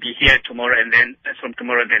will be here tomorrow, and then as from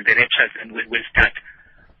tomorrow then the lectures will start.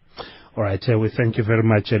 All right, we thank you very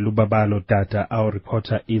much, Lubabalo Data, our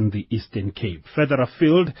reporter in the Eastern Cape. Further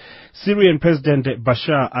afield, Syrian President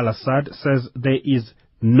Bashar al-Assad says there is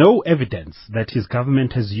no evidence that his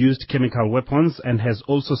government has used chemical weapons and has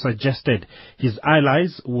also suggested his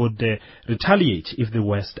allies would retaliate if the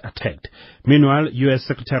West attacked. Meanwhile, U.S.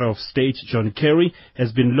 Secretary of State John Kerry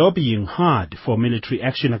has been lobbying hard for military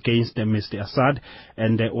action against Mr. Assad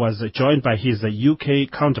and was joined by his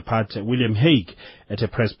UK counterpart William Hague at a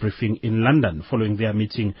press briefing in London following their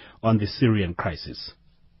meeting on the Syrian crisis.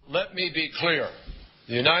 Let me be clear.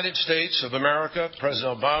 The United States of America,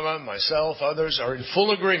 President Obama, myself, others are in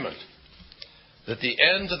full agreement that the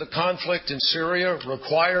end of the conflict in Syria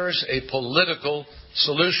requires a political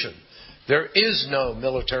solution. There is no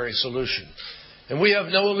military solution, and we have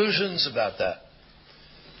no illusions about that.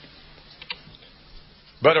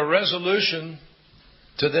 But a resolution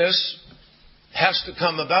to this has to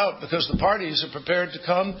come about because the parties are prepared to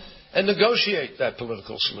come and negotiate that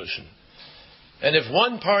political solution. And if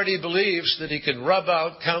one party believes that he can rub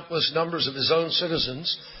out countless numbers of his own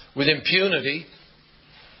citizens with impunity,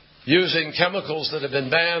 using chemicals that have been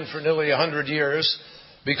banned for nearly 100 years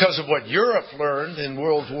because of what Europe learned in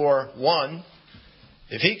World War I,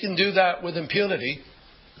 if he can do that with impunity,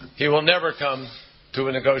 he will never come to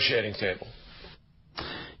a negotiating table.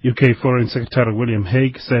 UK Foreign Secretary William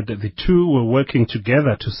Hague said that the two were working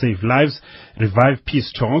together to save lives, revive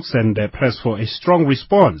peace talks and press for a strong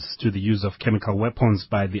response to the use of chemical weapons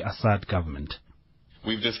by the Assad government.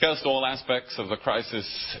 We've discussed all aspects of the crisis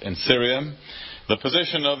in Syria. The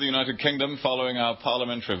position of the United Kingdom following our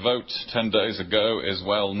parliamentary vote 10 days ago is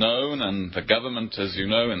well known, and the government, as you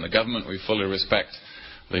know, in the government we fully respect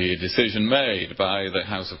the decision made by the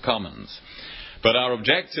House of Commons. But our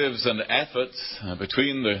objectives and efforts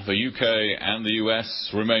between the UK and the US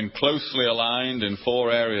remain closely aligned in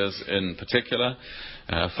 4 areas in particular.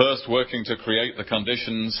 First, working to create the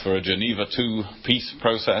conditions for a Geneva II peace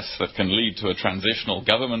process that can lead to a transitional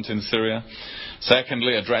government in Syria.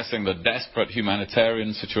 Secondly, addressing the desperate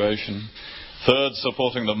humanitarian situation. Third,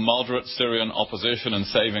 supporting the moderate Syrian opposition and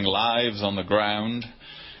saving lives on the ground.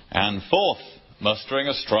 And fourth, mustering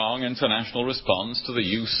a strong international response to the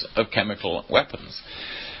use of chemical weapons.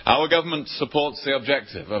 Our government supports the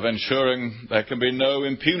objective of ensuring there can be no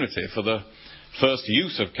impunity for the first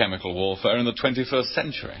use of chemical warfare in the 21st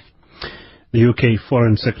century. The UK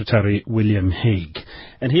Foreign Secretary William Hague.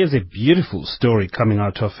 And here's a beautiful story coming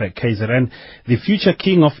out of KZN. The future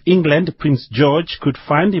King of England, Prince George, could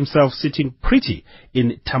find himself sitting pretty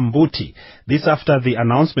in Tambuti. This after the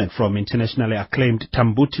announcement from internationally acclaimed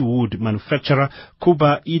Tambuti wood manufacturer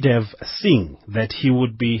Kuba Idev Singh that he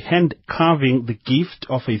would be hand-carving the gift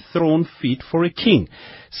of a throne fit for a king.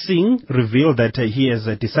 Singh revealed that he has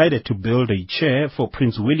decided to build a chair for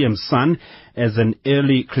Prince William's son as an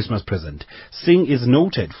early Christmas present. Singh is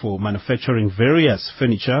noted for manufacturing various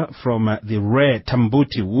furniture from the rare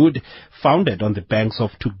Tambuti wood founded on the banks of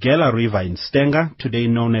Tugela River in Stenga, today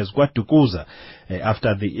known as Gwatukuza,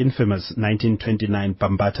 after the infamous 1929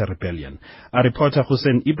 Bambata Rebellion. Our reporter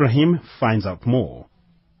Hussein Ibrahim finds out more.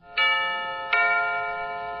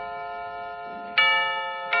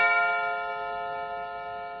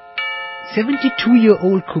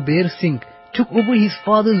 "72-year-old Kuber Singh took over his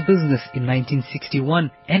father's business in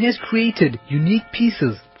 1961 and has created unique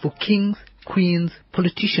pieces for kings, queens,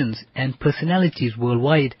 politicians and personalities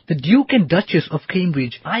worldwide. The Duke and Duchess of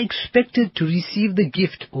Cambridge are expected to receive the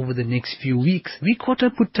gift over the next few weeks. We caught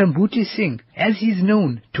up with Tambuti Singh, as he's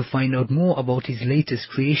known, to find out more about his latest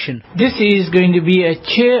creation. This is going to be a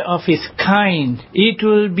chair of its kind. It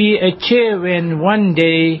will be a chair when one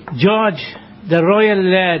day George, the royal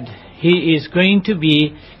lad, he is going to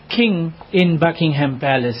be king in Buckingham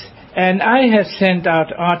Palace. And I have sent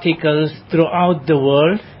out articles throughout the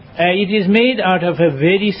world. It is made out of a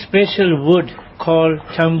very special wood called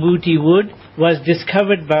Tambuti wood. Was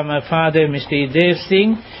discovered by my father, Mr. Idev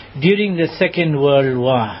Singh, during the Second World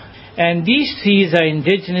War. And these trees are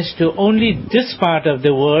indigenous to only this part of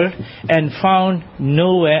the world and found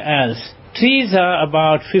nowhere else. Trees are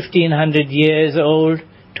about 1500 years old,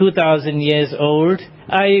 2000 years old.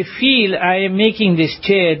 I feel I am making this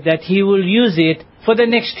chair that he will use it for the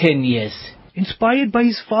next 10 years. Inspired by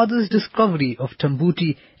his father's discovery of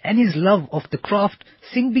Tambuti and his love of the craft,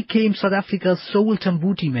 Singh became South Africa's sole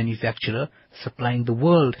Tambuti manufacturer, supplying the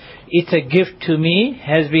world. It's a gift to me,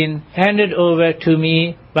 has been handed over to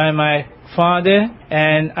me by my father,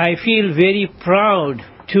 and I feel very proud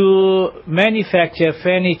to manufacture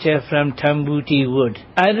furniture from Tambuti wood.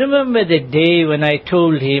 I remember the day when I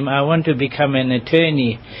told him I want to become an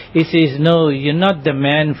attorney. He says, "No, you're not the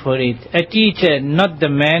man for it. A teacher, not the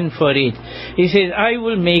man for it." He says, "I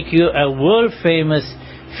will make you a world-famous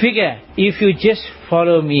figure if you just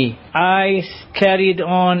follow me. I carried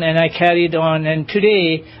on and I carried on, and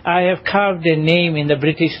today I have carved a name in the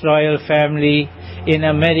British royal family, in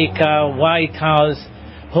America, White House,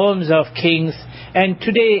 homes of kings, and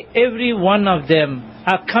today every one of them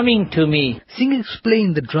are coming to me. Singh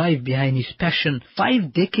explained the drive behind his passion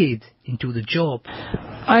 5 decades into the job.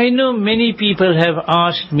 I know many people have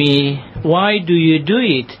asked me, why do you do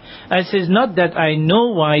it? I says, not that I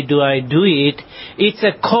know why do I do it. It's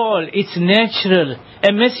a call, it's natural.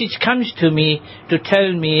 A message comes to me to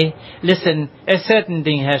tell me, listen, a certain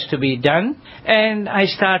thing has to be done. And I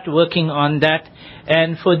start working on that.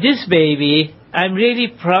 And for this baby, I'm really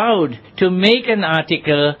proud to make an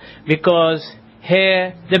article because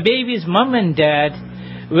here the baby's mom and dad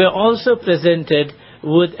were also presented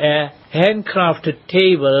with a handcrafted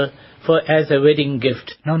table as a wedding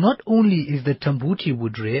gift. Now, not only is the Tambuti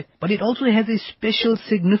wood rare, but it also has a special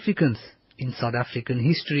significance in South African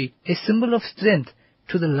history, a symbol of strength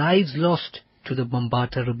to the lives lost to the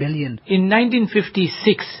Bambata rebellion. In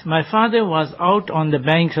 1956, my father was out on the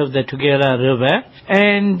banks of the Tugela River,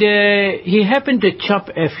 and he happened to chop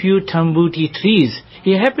a few Tambuti trees.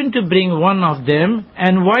 He happened to bring one of them,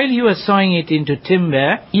 and while he was sawing it into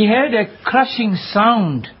timber, he heard a crushing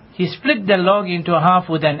sound. He split the log into half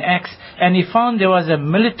with an axe, and he found there was a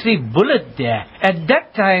military bullet there. At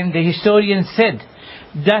that time, the historian said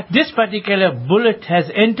that this particular bullet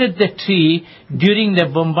has entered the tree during the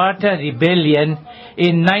Bambata rebellion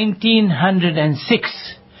in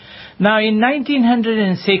 1906. Now, in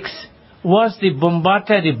 1906 was the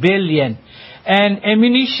Bambata rebellion, and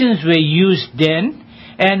ammunitions were used then.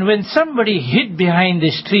 And when somebody hid behind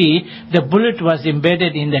this tree, the bullet was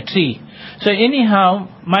embedded in the tree. So anyhow,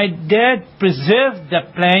 my dad preserved the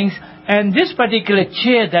planks, and this particular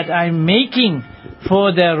chair that I'm making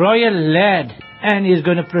for the royal lad, and is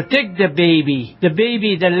going to protect the baby.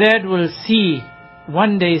 The lad will see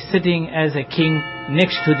one day sitting as a king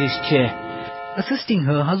next to this chair. Assisting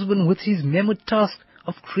her husband with his mammoth task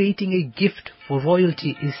of creating a gift for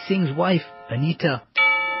royalty is Singh's wife, Anita.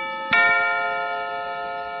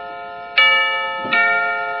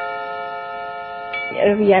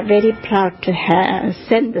 We are very proud to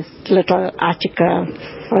send this little article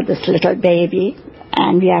for this little baby,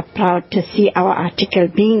 and we are proud to see our article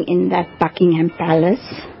being in that Buckingham Palace.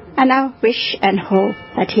 And I wish and hope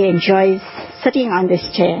that he enjoys sitting on this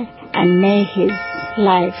chair, and may his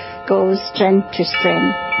life go strength to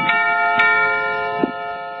strength.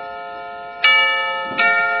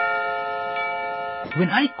 When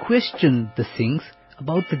I questioned the Singhs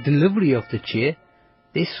about the delivery of the chair,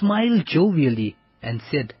 they smiled jovially and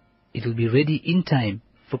said it'll be ready in time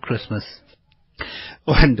for Christmas.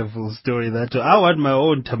 Wonderful story that. I want my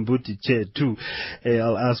own Tambuti chair too.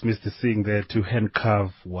 I'll ask Mr. Singh there to hand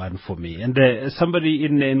carve one for me. And somebody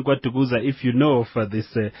in Kwatuguza, if you know of this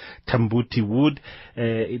Tambuti wood,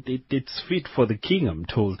 it's fit for the king, I'm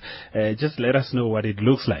told. Just let us know what it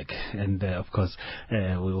looks like. And of course,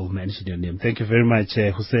 we will mention your name. Thank you very much,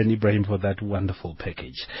 Hussein Ibrahim, for that wonderful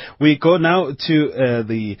package. We go now to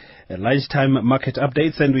the lunchtime market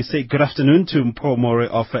updates, and we say good afternoon to Mpho More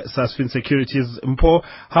of Sasfin Securities. Mpho,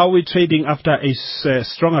 how are we trading after a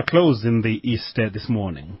stronger close in the East this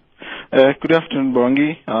morning? Good afternoon,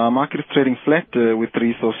 Bongi. Market is trading flat with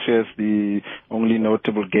resource shares the only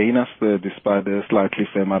notable gainers despite a slightly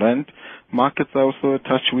firmer rand. Markets are also a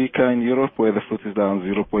touch weaker in Europe, where the FTSE is down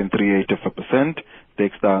 0.38%,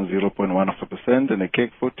 DAX down 0.1%, and the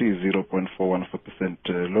CAC 40 is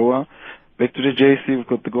 0.41% lower. Back to the JSE, we've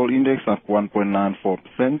got the gold index up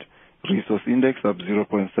 1.94%, resource index up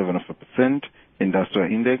 0.7%, industrial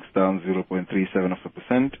index down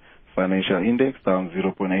 0.37%, financial index down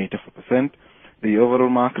 0.8%. The overall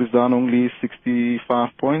market is down only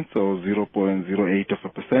 65 points, or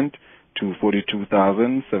 0.08%, to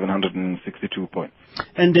 42,762 points.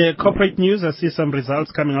 And corporate news, I see some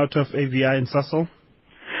results coming out of AVI and Sasol.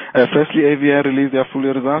 Firstly, AVI released their full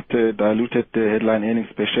year result. Diluted headline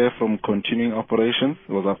earnings per share from continuing operations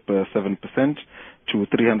was up 7% to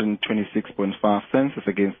 326.5 cents as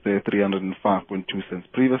against 305.2 cents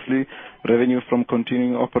previously. Revenue from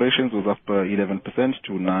continuing operations was up 11%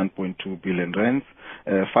 to 9.2 billion rands.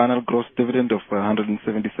 Final gross dividend of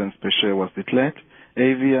 170 cents per share was declared.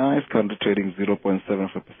 AVI is currently trading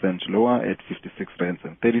 0.74% lower at 56 rands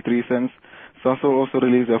and 33 cents. Sasol also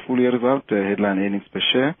released their full year result. Headline earnings per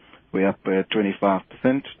share were up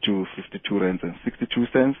 25% to 52 rands and 62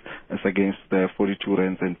 cents as against 42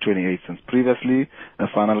 rands and 28 cents previously. A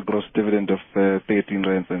final gross dividend of 13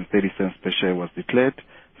 rands and 30 cents per share was declared.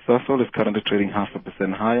 Sasol is currently trading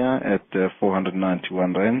 0.5% higher at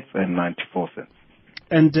 491 rands and 94 cents.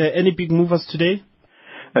 And any big movers today?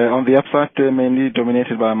 On the upside, mainly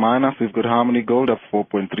dominated by miners, we've got Harmony Gold up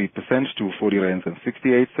 4.3% to 40 rands and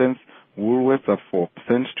 68 cents. Woolworths up 4%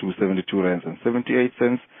 to 72 rands and 78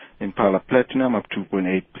 cents. Impala Platinum up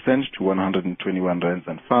 2.8% to 121 rands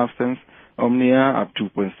and 5 cents. Omnia up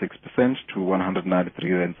 2.6% to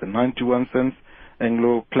 193 rands and 91 cents.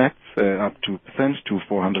 Anglo Platts up 2% to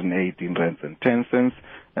 418 rands and 10 cents.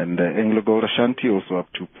 And Anglo Gold Ashanti also up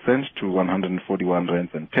 2% to 141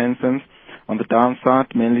 rands and 10 cents. On the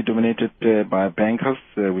downside, mainly dominated by bankers,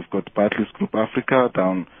 we've got Barclays Group Africa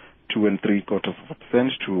down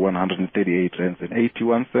 2.75% to 138 rands and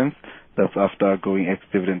 81 cents. That's after going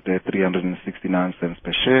ex-dividend 369 cents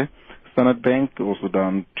per share. Standard Bank also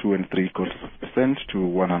down 2.75% to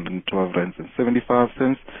 112 rands and 75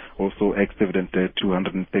 cents. Also ex-dividend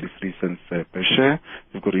 233 cents per share.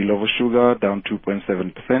 We've got Illovo Sugar down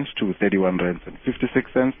 2.7% to 31 rands and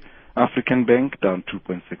 56 cents. African Bank down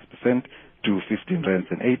 2.6% to 15 rands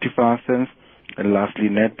and 85 cents. And lastly,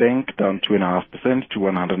 Nedbank down 2.5% to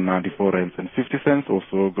 194 rands and 50 cents.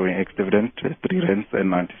 Also going ex-dividend 3 rands and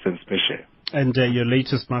 90 cents per share. And your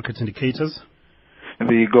latest market indicators?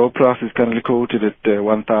 The gold price is currently quoted at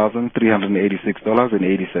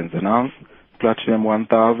 $1,386.80 an ounce. Platinum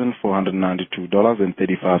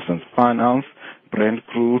 $1,492.35 fine ounce. Brent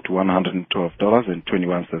crude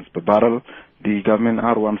 $112.21 per barrel. The government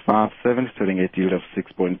R157 selling at yield of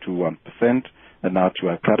 6.21%. And now to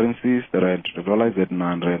our currencies, the rand to the dollar is at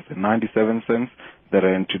 9 rands and 97 cents. The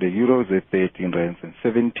rand to the euro is at 13 rands and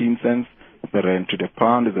 17 cents. The rand to the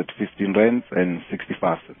pound is at 15 rands and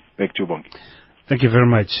 65 cents. Back to you, Bongi. Thank you very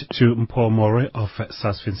much to Mpho More of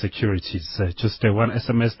Sasfin Securities. Just one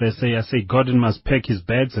SMS they say, Gordon must pack his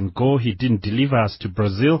bags and go. He didn't deliver us to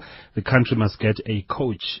Brazil. The country must get a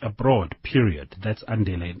coach abroad, period. That's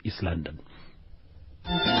Andela in East London.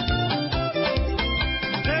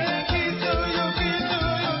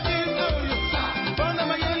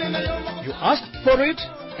 You asked for it,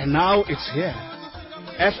 and now it's here.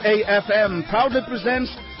 SAFM proudly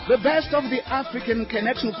presents the best of the African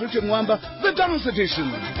Connection Future Mwamba, the dance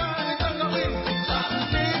edition.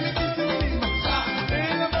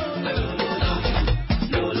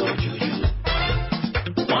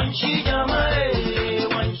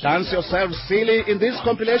 Dance yourself silly in this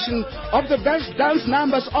compilation of the best dance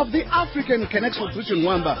numbers of the African Connection Future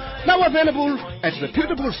Mwamba, now available at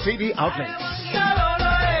reputable CD outlets.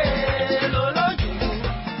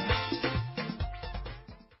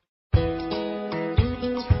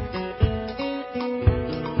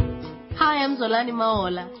 I'm Zolani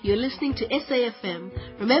Maola. You're listening to SAFM.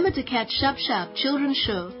 Remember to catch Sharp Sharp Children's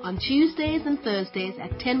Show on Tuesdays and Thursdays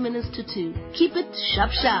at 10 minutes to 2. Keep it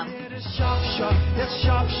sharp sharp. It's sharp sharp, it's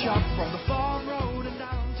sharp sharp from the farm road and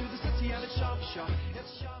down to the city and it's sharp sharp,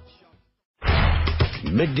 it's sharp sharp.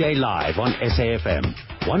 Midday Live on SAFM,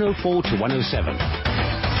 104 to 107.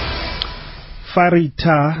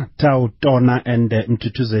 Farita Tautona and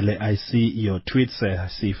Mtutuzele, I see your tweets. I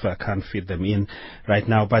see if I can fit them in right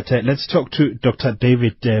now. But let's talk to Dr.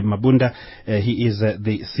 David Mabunda. He is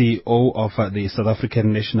the CEO of the South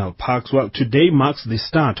African National Parks. Well, today marks the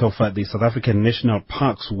start of the South African National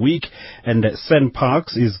Parks Week, and Sen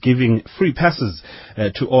Parks is giving free passes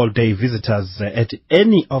to all-day visitors at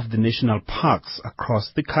any of the national parks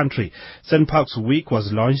across the country. Sen Parks Week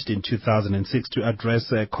was launched in 2006 to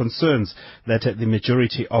address concerns that the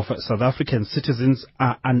majority of South African citizens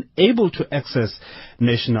are unable to access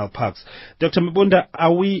national parks. Dr. Mabunda,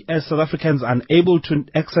 are we as South Africans unable to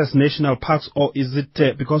access national parks, or is it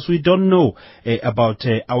because we don't know about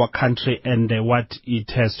our country and what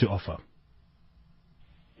it has to offer?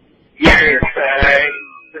 Yes,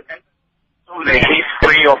 the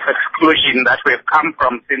history of exclusion that we've come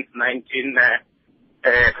from since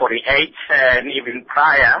 1948 and even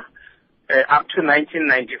prior, up to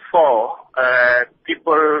 1994,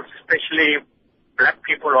 people, especially black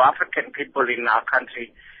people or African people in our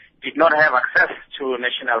country, did not have access to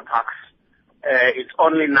national parks. It's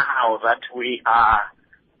only now that we are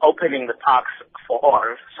opening the parks for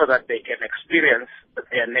all so that they can experience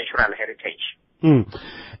their natural heritage.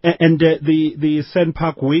 And the Sen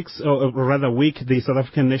Park Weeks, or rather week, the South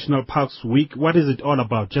African National Parks Week, what is it all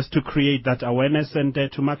about? Just to create that awareness and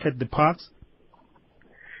to market the parks?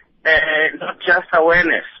 Not just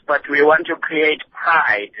awareness, but we want to create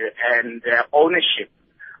pride and ownership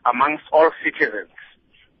amongst all citizens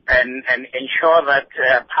and ensure that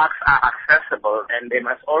parks are accessible, and they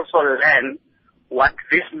must also learn what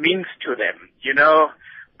this means to them. You know,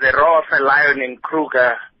 the roar of a lion in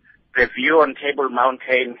Kruger, the view on Table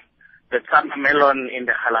Mountain, the summer melon in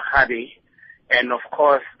the Kalahari, and of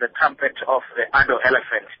course the trumpet of the Addo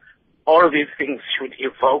elephant. All these things should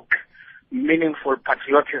evoke meaningful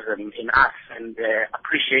patriotism in us and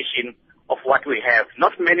appreciation of what we have.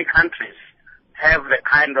 Not many countries have the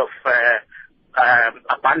kind of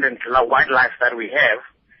abundant wildlife that we have.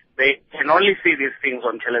 They can only see these things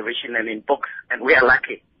on television and in books, and we are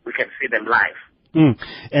lucky we can see them live.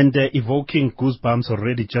 And evoking goosebumps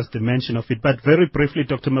already, just the mention of it. But very briefly,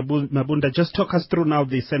 Dr. Mabunda, just talk us through now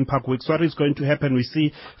the Sand Park Weeks. What is going to happen? We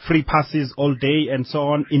see free passes all day and so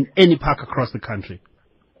on in any park across the country.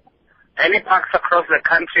 Any parks across the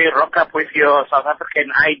country, rock up with your South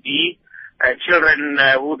African ID. Children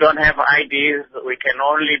who don't have IDs, we can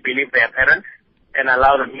only believe their parents and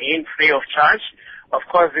allow them in free of charge. Of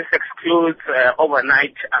course, this excludes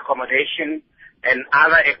overnight accommodation and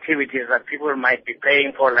other activities that people might be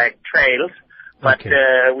paying for, like trails. But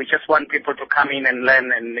we just want people to come in and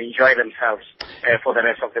learn and enjoy themselves for the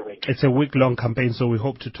rest of the week. It's a week-long campaign, so we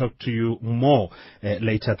hope to talk to you more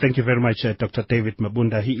later. Thank you very much, Dr. David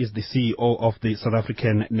Mabunda. He is the CEO of the South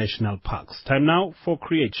African National Parks. Time now for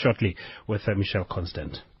Create Shortly with Michelle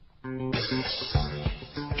Constant.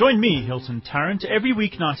 Join me, Hilton Tarrant, every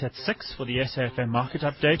weeknight at 6 for the SAFM Market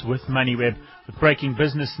Update with MoneyWeb. With breaking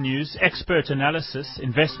business news, expert analysis,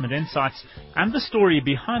 investment insights, and the story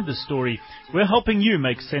behind the story, we're helping you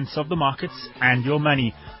make sense of the markets and your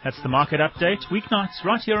money. That's the Market Update, weeknights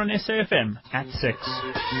right here on SAFM at 6.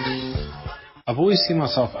 I've always seen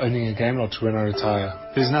myself owning a game lot when I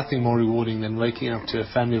retire. There's nothing more rewarding than waking up to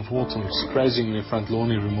a family of Waltons grazing in your front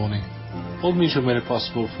lawn every morning. Old Mutual made it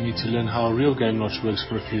possible for me to learn how a real game lodge works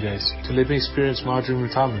for a few days, to let me experience my dream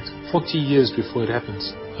retirement 40 years before it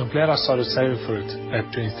happens. I'm glad I started saving for it at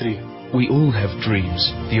 23. We all have dreams.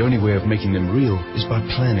 The only way of making them real is by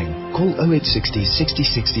planning. Call 0860 60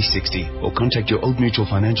 60 60 or contact your Old Mutual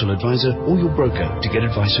financial advisor or your broker to get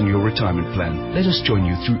advice on your retirement plan. Let us join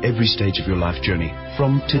you through every stage of your life journey.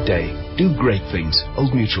 From today, do great things.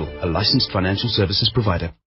 Old Mutual, a licensed financial services provider.